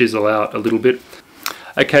have to chisel out a little bit.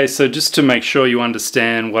 Okay, so just to make sure you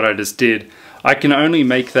understand what I just did, I can only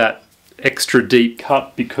make that extra deep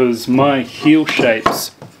cut because my heel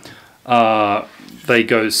shapes they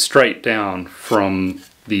go straight down from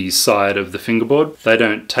the side of the fingerboard. They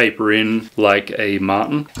don't taper in like a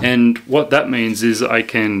martin. And what that means is I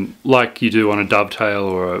can, like you do on a dovetail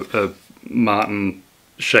or a martin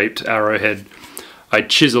shaped arrowhead, I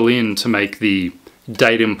chisel in to make the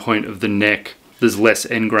datum point of the neck. There's less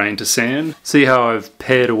end grain to sand. See how I've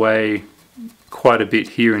pared away quite a bit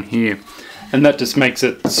here and here. And that just makes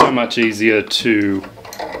it so much easier to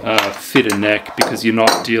fit a neck because you're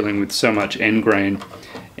not dealing with so much end grain,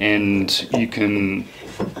 and you can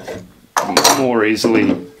more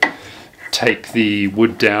easily take the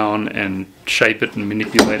wood down and shape it and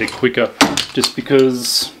manipulate it quicker, just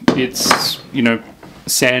because it's, you know,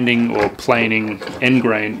 sanding or planing end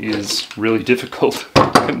grain is really difficult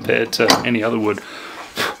compared to any other wood.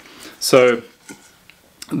 So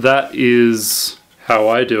that is how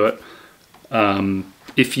I do it.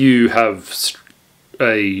 If you have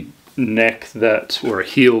a neck that, or a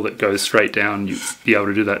heel that goes straight down, you'll be able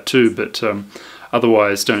to do that too, but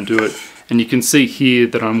otherwise don't do it. And you can see here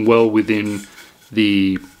that I'm well within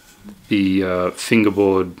the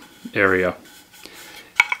fingerboard area.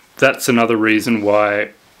 That's another reason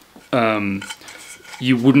why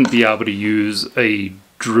you wouldn't be able to use a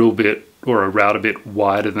drill bit or a router bit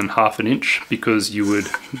wider than 1/2 inch, because you would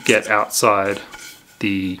get outside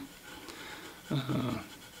the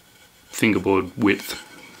fingerboard width.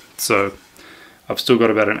 So I've still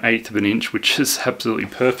got about 1/8 inch, which is absolutely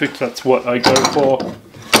perfect. That's what I go for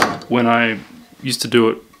when I used to do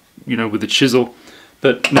it, you know, with a chisel.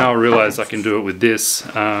 But now I realize I can do it with this.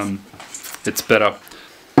 It's better.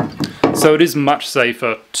 So it is much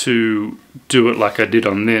safer to do it like I did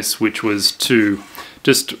on this, which was to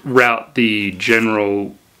just route the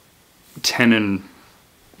general tenon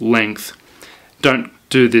length. Don't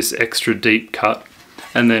do this extra deep cut,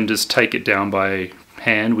 and then just take it down by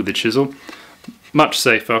hand with a chisel. Much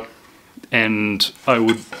safer, and I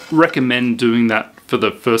would recommend doing that for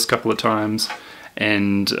the first couple of times,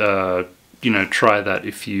 and you know, try that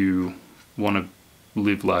if you want to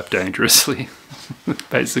live life dangerously,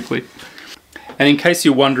 basically. And in case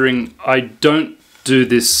you're wondering, I don't do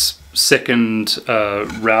this second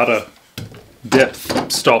router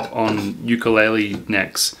depth stop on ukulele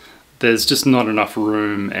necks. There's just not enough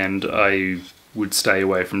room, and I would stay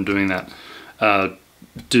away from doing that.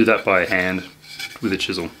 Do that by hand with a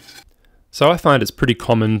chisel. So I find it's pretty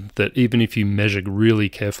common that even if you measure really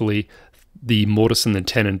carefully, the mortise and the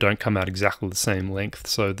tenon don't come out exactly the same length.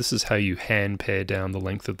 So this is how you hand pare down the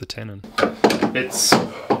length of the tenon. It's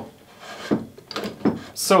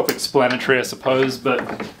self-explanatory, I suppose,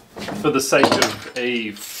 but for the sake of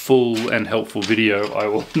a full and helpful video, I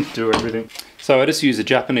will do everything. So I just use a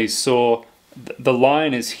Japanese saw. The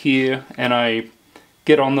line is here, and I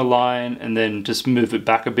get on the line and then just move it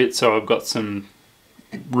back a bit so I've got some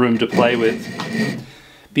room to play with.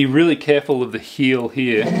 Be really careful of the heel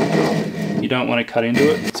here. You don't want to cut into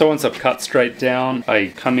it. So once I've cut straight down,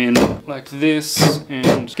 I come in like this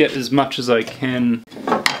and get as much as I can.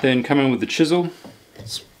 Then come in with the chisel.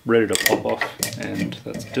 It's ready to pop off, and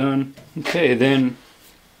that's done. Okay, then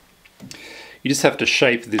you just have to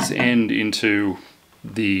shape this end into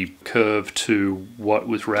the curve to what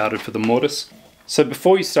was routed for the mortise. So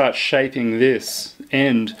before you start shaping this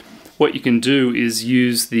end, what you can do is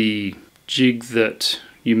use the jig that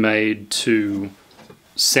you made to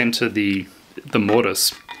center the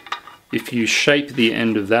mortise. If you shape the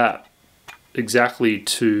end of that exactly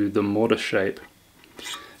to the mortise shape,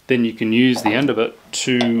 then you can use the end of it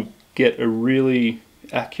to get a really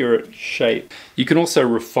accurate shape. You can also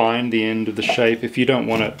refine the end of the shape. If you don't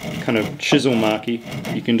want it kind of chisel marky,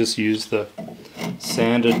 you can just use the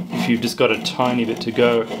sanded if you've just got a tiny bit to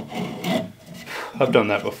go. I've done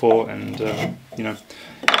that before, and you know,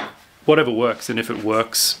 whatever works, and if it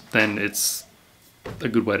works, then it's a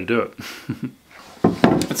good way to do it.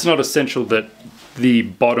 It's not essential that the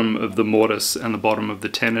bottom of the mortise and the bottom of the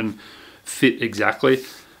tenon fit exactly.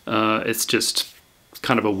 It's just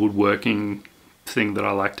kind of a woodworking thing that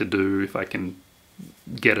I like to do if I can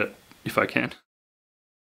get it, if I can.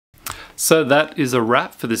 So that is a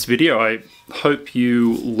wrap for this video. I hope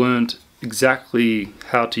you learnt exactly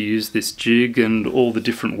how to use this jig and all the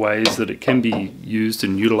different ways that it can be used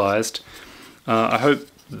and utilized. I hope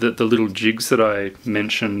that the little jigs that I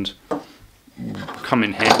mentioned come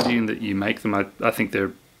in handy and that you make them. I think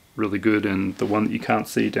they're really good, and the one that you can't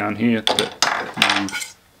see down here that you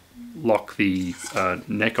lock the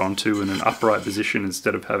neck onto in an upright position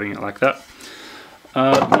instead of having it like that.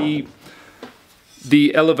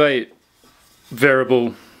 The Elevate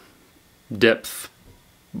variable depth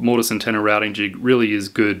mortise and tenon routing jig really is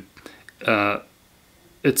good.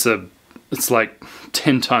 It's like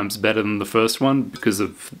 10 times better than the first one because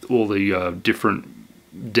of all the different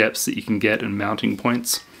depths that you can get and mounting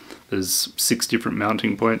points. There's 6 different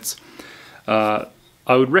mounting points. I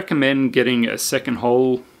would recommend getting a second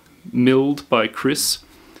hole milled by Chris,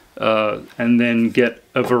 and then get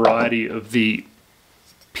a variety of the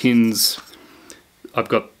pins. I've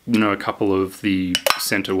got, you know, a couple of the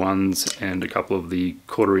center ones and a couple of the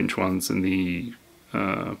 1/4 inch ones and the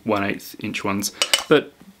 1/8 inch ones.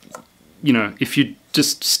 But, you know, if you're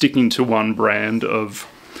just sticking to one brand of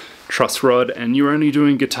truss rod and you're only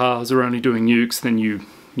doing guitars or only doing ukes, then you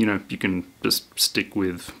know, you can just stick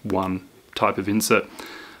with one type of insert.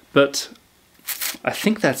 But I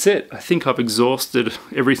think that's it. I think I've exhausted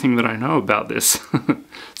everything that I know about this.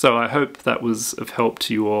 So I hope that was of help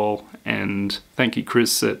to you all, and thank you,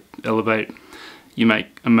 Chris at Elevate. You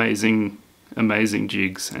make amazing, amazing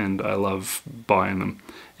jigs, and I love buying them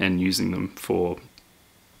and using them for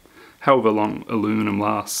however long aluminum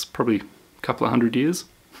lasts, probably a couple of 100 years.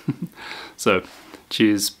 So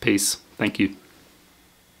cheers, peace, thank you.